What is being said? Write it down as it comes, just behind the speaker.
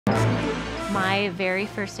My very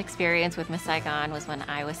first experience with Miss Saigon was when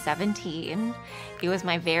I was 17. It was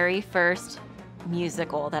my very first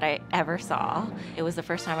musical that I ever saw. It was the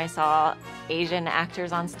first time I saw Asian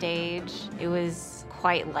actors on stage. It was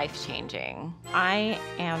quite life-changing. I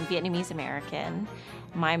am Vietnamese American.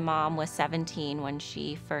 My mom was 17 when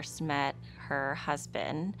she first met her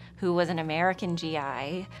husband, who was an American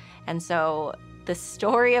GI. And so the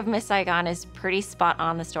story of Miss Saigon is pretty spot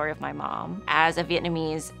on the story of my mom. As a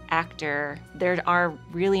Vietnamese actor, there are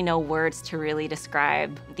really no words to really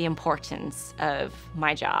describe the importance of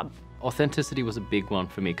my job. Authenticity was a big one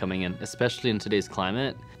for me coming in, especially in today's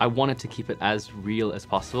climate. I wanted to keep it as real as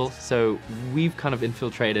possible. So we've kind of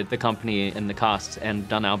infiltrated the company and the cast and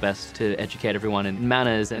done our best to educate everyone in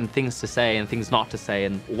manners and things to say and things not to say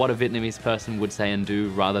and what a Vietnamese person would say and do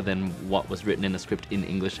rather than what was written in the script in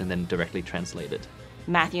English and then directly translated.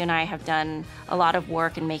 Matthew and I have done a lot of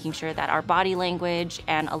work in making sure that our body language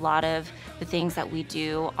and a lot of the things that we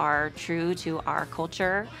do are true to our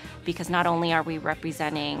culture, because not only are we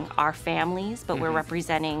representing our families, but we're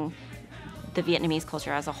representing the Vietnamese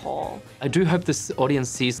culture as a whole. I do hope this audience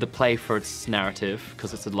sees the play for its narrative,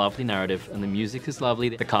 because it's a lovely narrative and the music is lovely,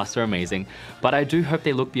 the cast are amazing, but I do hope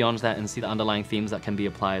they look beyond that and see the underlying themes that can be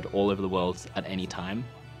applied all over the world at any time.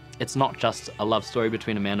 It's not just a love story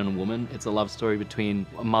between a man and a woman, it's a love story between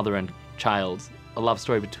a mother and child, a love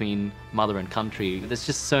story between mother and country. There's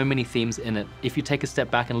just so many themes in it. If you take a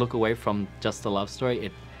step back and look away from just the love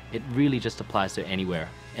story, it really just applies to anywhere,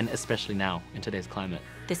 and especially now in today's climate.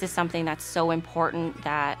 This is something that's so important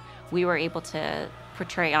that we were able to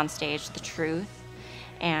portray on stage the truth,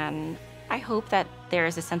 and I hope that there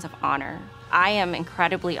is a sense of honor. I am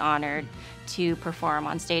incredibly honored to perform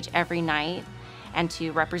on stage every night and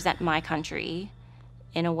to represent my country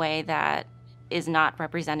in a way that is not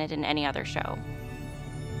represented in any other show.